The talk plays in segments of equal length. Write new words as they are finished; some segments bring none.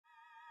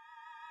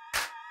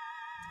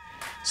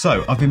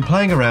So I've been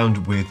playing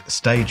around with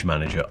Stage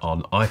Manager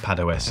on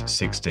iPadOS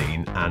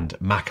 16 and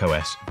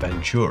macOS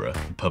Ventura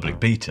public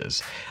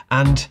betas,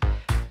 and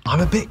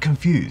I'm a bit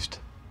confused.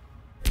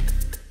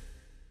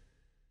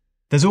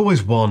 There's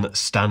always one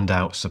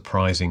standout,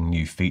 surprising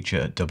new feature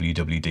at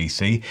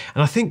WWDC,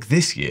 and I think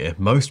this year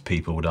most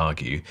people would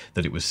argue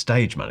that it was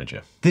Stage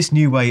Manager. This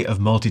new way of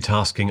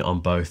multitasking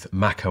on both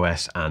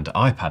macOS and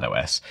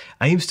iPadOS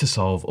aims to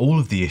solve all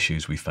of the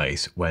issues we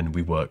face when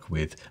we work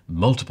with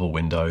multiple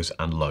windows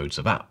and loads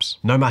of apps.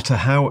 No matter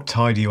how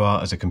tidy you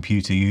are as a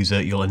computer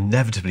user, you'll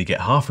inevitably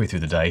get halfway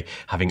through the day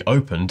having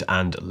opened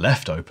and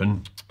left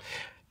open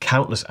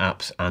countless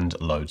apps and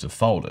loads of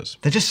folders.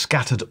 They're just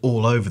scattered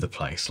all over the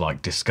place,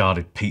 like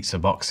discarded pizza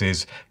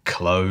boxes,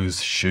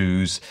 clothes,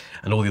 shoes,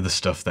 and all the other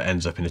stuff that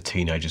ends up in a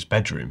teenager's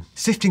bedroom.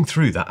 Sifting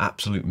through that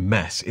absolute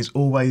mess is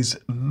always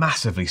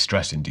massively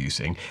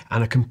stress-inducing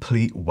and a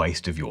complete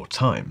waste of your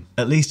time.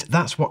 At least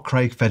that's what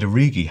Craig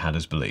Federighi had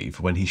us believe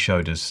when he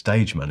showed us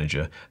Stage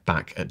Manager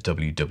back at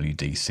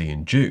WWDC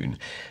in June.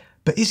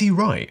 But is he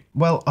right?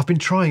 Well, I've been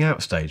trying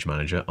out Stage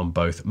Manager on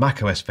both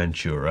macOS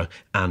Ventura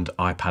and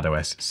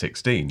iPadOS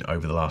 16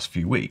 over the last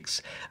few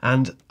weeks,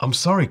 and I'm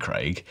sorry,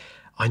 Craig,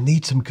 I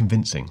need some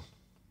convincing.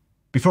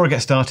 Before I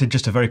get started,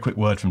 just a very quick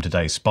word from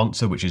today's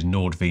sponsor, which is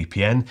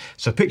NordVPN.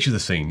 So picture the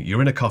scene.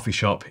 You're in a coffee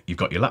shop, you've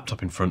got your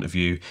laptop in front of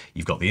you,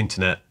 you've got the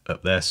internet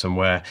up there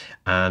somewhere,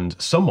 and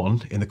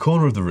someone in the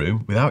corner of the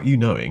room, without you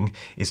knowing,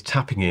 is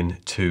tapping in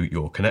to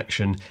your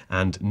connection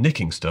and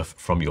nicking stuff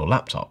from your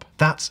laptop.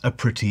 That's a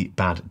pretty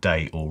bad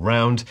day all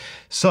round.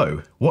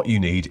 So what you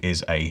need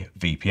is a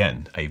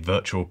VPN, a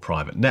virtual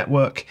private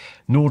network.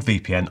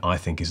 NordVPN, I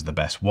think, is the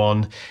best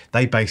one.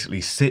 They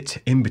basically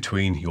sit in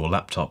between your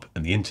laptop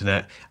and the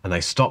internet, and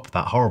they stop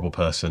that horrible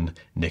person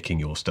nicking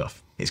your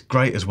stuff. It's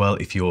great as well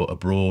if you're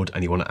abroad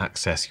and you want to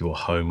access your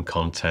home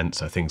content,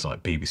 so things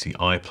like BBC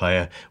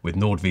iPlayer. With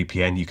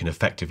NordVPN, you can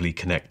effectively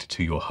connect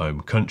to your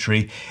home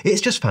country. It's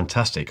just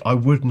fantastic. I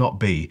would not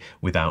be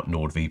without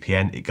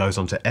NordVPN. It goes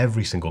onto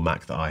every single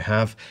Mac that I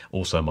have,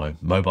 also my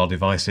mobile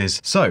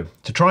devices. So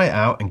to try it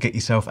out and get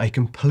yourself a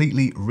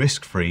completely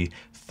risk-free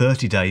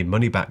 30-day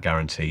money-back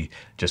guarantee,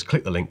 just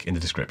click the link in the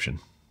description.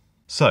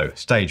 So,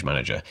 Stage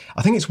Manager.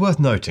 I think it's worth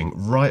noting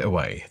right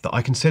away that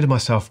I consider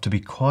myself to be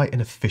quite an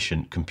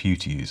efficient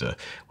computer user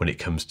when it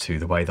comes to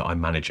the way that I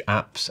manage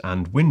apps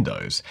and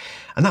windows.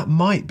 And that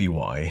might be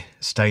why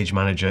Stage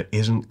Manager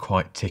isn't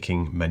quite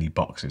ticking many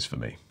boxes for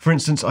me. For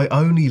instance, I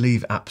only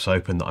leave apps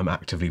open that I'm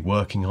actively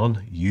working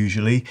on,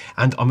 usually,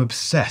 and I'm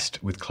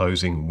obsessed with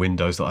closing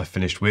windows that I've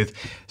finished with.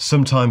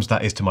 Sometimes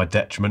that is to my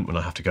detriment when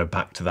I have to go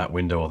back to that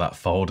window or that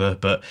folder,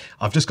 but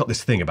I've just got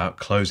this thing about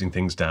closing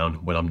things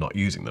down when I'm not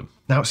using them.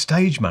 Now,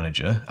 Stage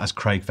Manager, as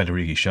Craig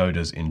Federighi showed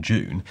us in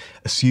June,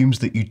 assumes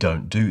that you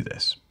don't do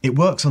this. It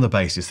works on the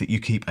basis that you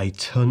keep a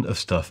ton of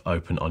stuff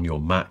open on your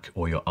Mac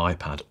or your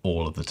iPad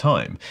all of the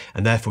time,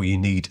 and therefore you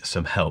need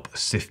some help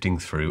sifting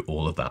through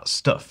all of that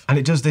stuff. And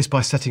it does this by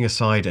setting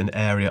aside an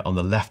area on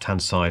the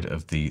left-hand side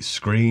of the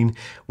screen,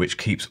 which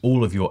keeps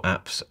all of your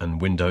apps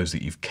and windows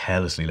that you've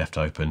carelessly left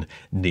open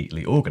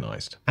neatly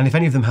organized. And if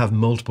any of them have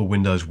multiple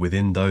windows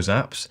within those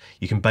apps,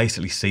 you can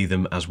basically see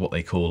them as what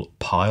they call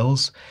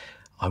piles.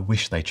 I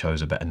wish they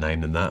chose a better name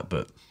than that,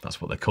 but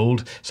that's what they're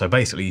called. So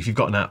basically, if you've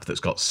got an app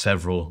that's got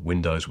several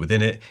windows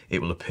within it,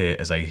 it will appear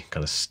as a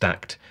kind of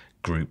stacked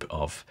group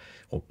of,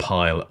 or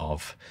pile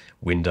of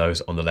windows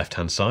on the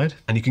left-hand side,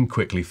 and you can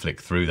quickly flick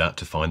through that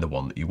to find the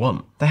one that you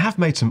want. They have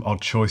made some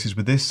odd choices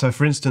with this. So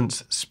for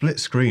instance, split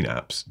screen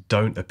apps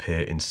don't appear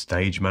in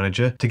Stage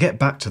Manager. To get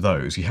back to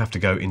those, you have to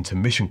go into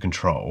Mission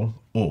Control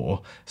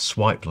or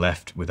swipe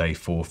left with a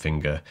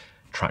four-finger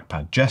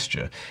trackpad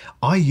gesture.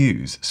 I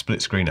use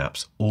split screen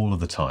apps all of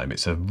the time.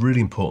 It's a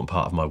really important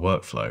part of my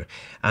workflow,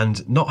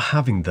 and not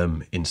having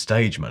them in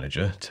Stage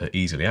Manager to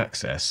easily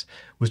access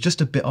was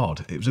just a bit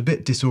odd. It was a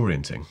bit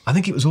disorienting. I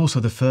think it was also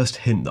the first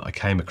hint that I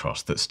came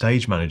across that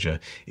Stage Manager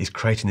is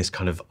creating this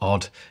kind of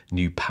odd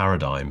new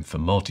paradigm for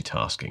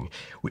multitasking,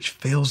 which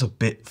feels a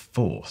bit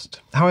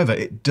forced. However,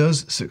 it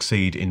does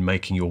succeed in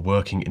making your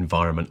working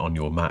environment on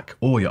your Mac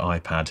or your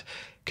iPad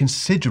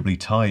considerably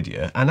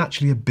tidier and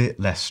actually a bit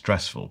less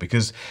stressful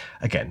because,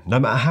 again,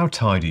 no matter how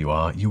tidy you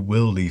are, you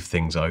will leave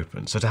things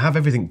open. So to have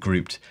everything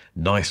grouped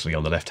nicely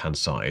on the left-hand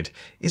side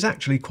is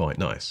actually quite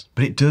nice.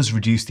 But it does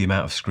reduce the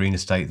amount of screen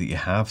estate that you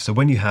have. So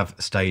when you have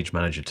Stage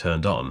Manager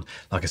turned on,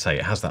 like I say,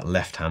 it has that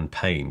left-hand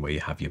pane where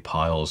you have your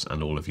piles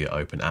and all of your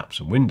open apps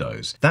and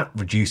windows. That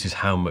reduces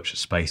how much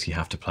space you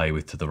have to play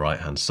with to the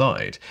right-hand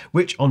side,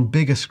 which on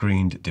bigger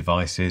screened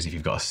devices, if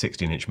you've got a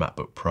 16-inch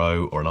MacBook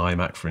Pro or an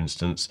iMac, for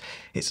instance,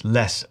 it's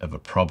less of a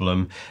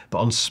problem. But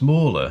on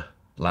smaller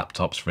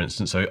laptops, for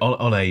instance, so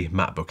on a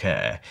MacBook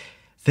Air,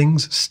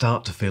 things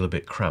start to feel a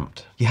bit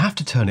cramped. You have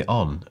to turn it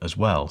on as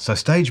well. So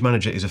Stage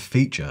Manager is a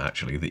feature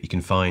actually that you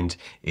can find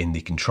in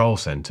the control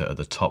center at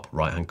the top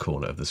right-hand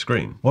corner of the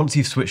screen. Once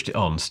you've switched it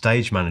on,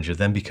 Stage Manager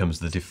then becomes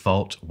the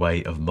default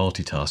way of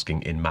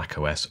multitasking in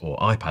macOS or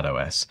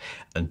iPadOS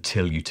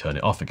until you turn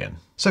it off again.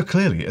 So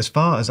clearly, as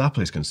far as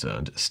Apple is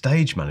concerned,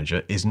 Stage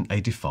Manager isn't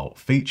a default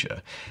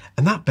feature.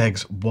 And that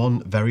begs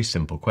one very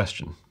simple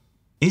question.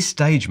 Is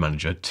Stage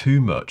Manager too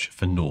much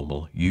for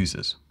normal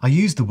users? I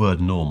use the word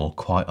normal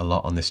quite a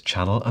lot on this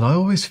channel, and I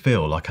always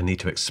feel like I need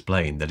to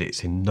explain that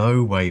it's in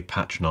no way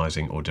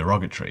patronizing or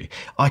derogatory.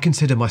 I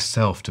consider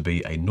myself to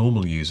be a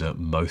normal user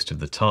most of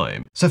the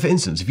time. So for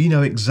instance, if you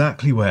know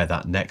exactly where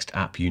that next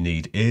app you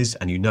need is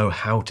and you know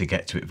how to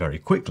get to it very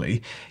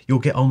quickly, you'll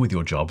get on with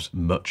your jobs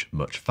much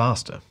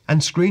faster.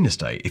 And screen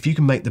estate, if you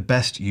can make the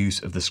best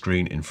use of the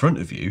screen in front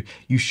of you,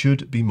 you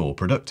should be more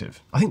productive.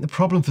 I think the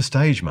problem for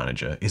Stage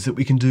Manager is that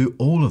we can do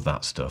all of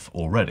that stuff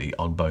already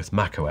on both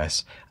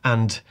macOS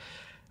and,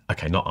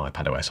 okay, not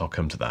iPadOS, I'll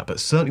come to that, but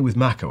certainly with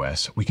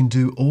macOS, we can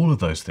do all of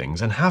those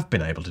things and have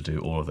been able to do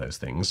all of those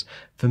things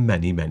for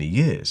many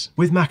years.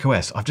 With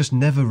macOS, I've just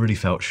never really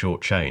felt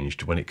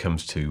shortchanged when it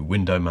comes to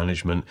window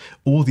management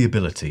or the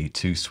ability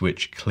to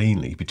switch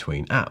cleanly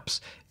between apps.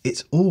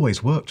 It's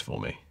always worked for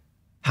me.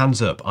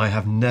 Hands up, I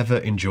have never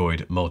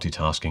enjoyed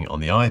multitasking on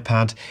the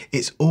iPad.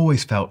 It's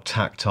always felt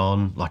tacked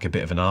on, like a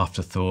bit of an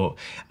afterthought,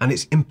 and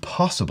it's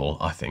impossible,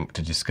 I think,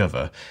 to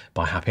discover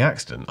by happy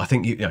accident. I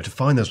think, to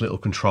find those little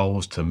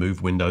controls to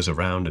move windows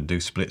around and do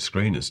split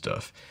screen and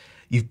stuff,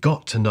 you've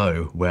got to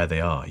know where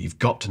they are. You've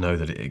got to know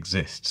that it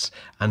exists,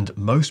 and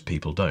most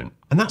people don't.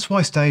 And that's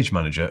why Stage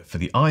Manager for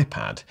the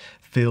iPad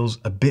feels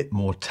a bit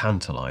more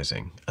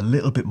tantalizing, a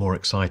little bit more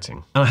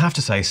exciting. And I have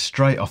to say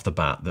straight off the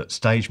bat that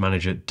Stage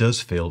Manager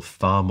does feel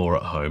far more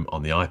at home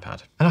on the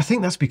iPad. And I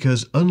think that's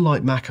because,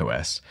 unlike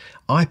macOS,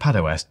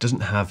 iPadOS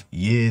doesn't have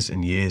years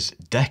and years,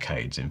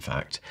 decades in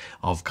fact,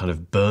 of kind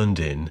of burned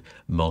in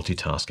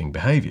multitasking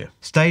behavior.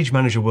 Stage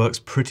Manager works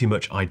pretty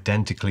much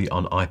identically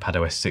on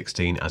iPadOS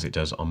 16 as it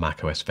does on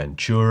macOS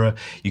Ventura.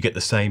 You get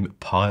the same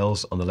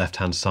piles on the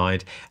left-hand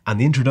side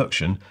and the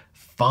introduction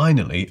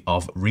finally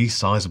of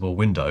resizable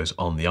windows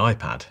on the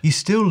iPad. You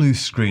still lose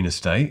screen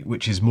estate,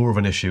 which is more of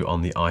an issue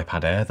on the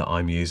iPad Air that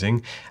I'm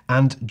using,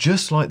 and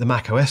just like the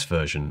macOS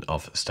version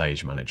of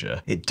Stage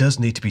Manager, it does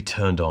need to be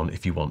turned on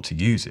if you want to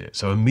use it,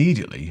 so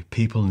immediately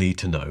people need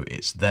to know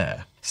it's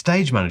there.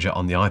 Stage Manager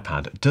on the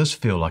iPad does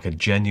feel like a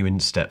genuine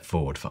step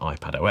forward for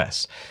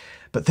iPadOS.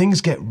 But things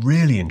get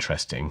really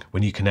interesting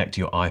when you connect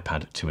your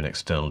iPad to an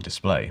external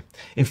display.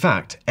 In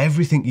fact,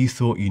 everything you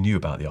thought you knew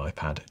about the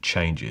iPad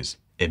changes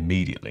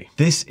immediately.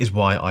 This is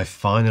why I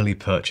finally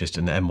purchased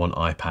an M1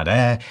 iPad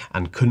Air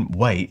and couldn't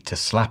wait to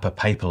slap a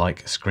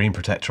paper-like screen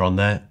protector on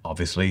there,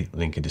 obviously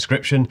link in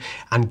description,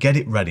 and get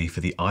it ready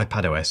for the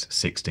iPadOS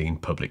 16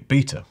 public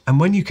beta. And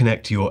when you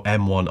connect to your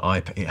M1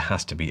 iPad, it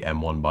has to be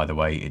M1 by the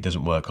way, it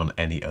doesn't work on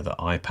any other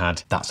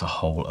iPad. That's a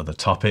whole other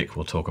topic,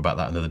 we'll talk about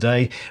that another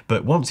day.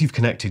 But once you've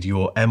connected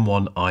your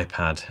M1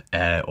 iPad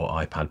Air or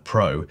iPad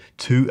Pro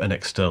to an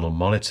external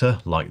monitor,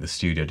 like the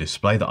studio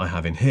display that I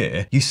have in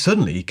here, you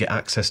suddenly get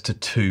access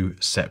to two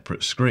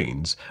separate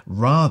screens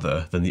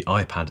rather than the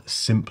iPad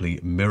simply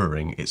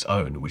mirroring its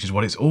own, which is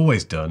what it's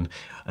always done,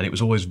 and it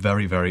was always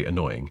very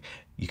annoying.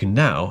 You can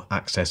now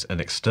access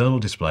an external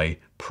display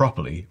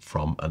properly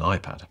from an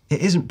iPad. It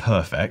isn't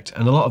perfect,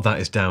 and a lot of that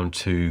is down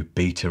to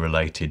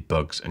beta-related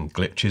bugs and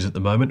glitches at the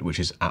moment, which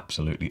is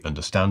absolutely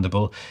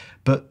understandable.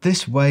 But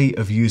this way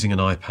of using an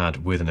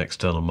iPad with an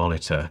external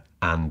monitor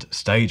and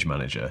Stage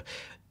Manager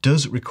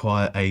does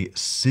require a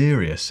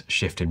serious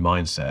shift in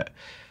mindset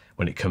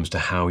when it comes to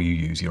how you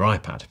use your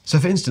iPad. So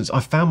for instance, I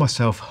found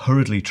myself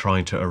hurriedly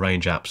trying to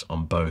arrange apps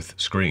on both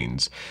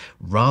screens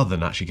rather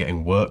than actually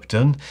getting work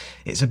done.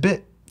 It's a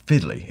bit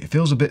fiddly. It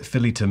feels a bit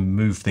fiddly to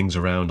move things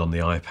around on the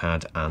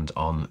iPad and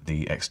on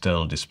the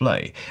external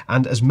display.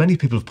 And as many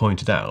people have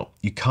pointed out,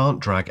 you can't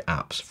drag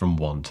apps from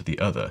one to the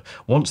other.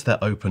 Once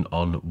they're open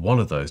on one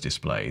of those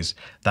displays,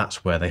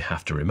 that's where they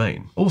have to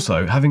remain.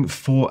 Also, having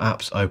 4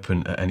 apps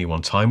open at any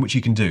one time, which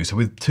you can do. So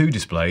with 2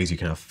 displays, you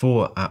can have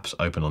 4 apps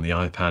open on the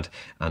iPad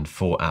and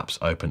 4 apps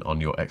open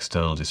on your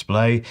external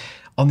display.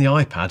 On the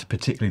iPad,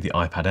 particularly the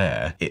iPad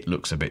Air, it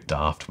looks a bit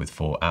daft with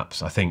 4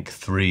 apps. I think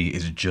 3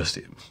 is just,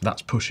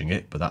 that's pushing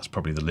it, but that's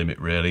probably the limit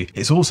really.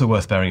 It's also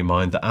worth bearing in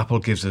mind that Apple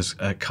gives us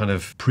a kind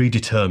of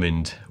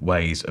predetermined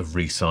ways of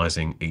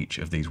resizing each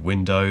of these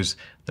windows.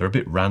 They're a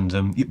bit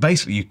random.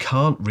 Basically, you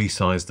can't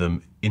resize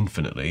them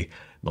infinitely,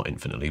 not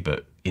infinitely,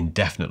 but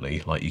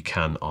indefinitely like you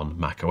can on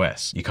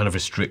macOS. You're kind of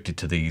restricted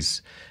to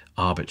these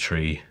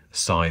arbitrary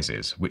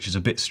sizes, which is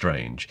a bit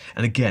strange.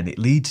 And again, it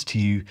leads to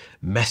you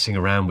messing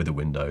around with the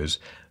windows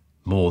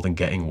more than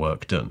getting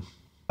work done.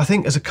 I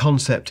think as a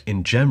concept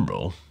in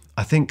general,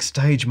 I think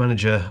Stage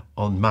Manager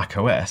on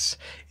macOS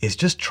is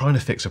just trying to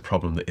fix a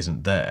problem that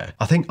isn't there.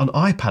 I think on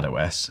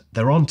iPadOS,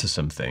 they're onto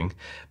something,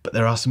 but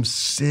there are some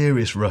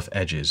serious rough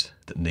edges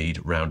that need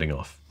rounding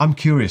off. I'm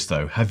curious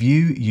though, have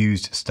you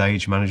used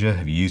Stage Manager?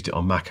 Have you used it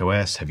on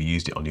macOS? Have you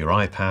used it on your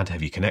iPad?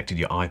 Have you connected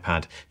your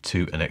iPad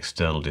to an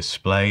external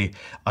display?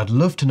 I'd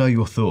love to know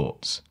your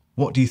thoughts.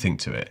 What do you think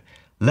to it?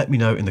 Let me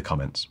know in the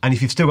comments. And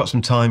if you've still got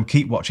some time,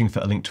 keep watching for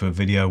a link to a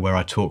video where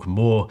I talk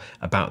more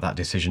about that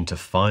decision to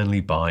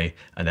finally buy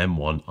an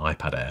M1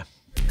 iPad Air.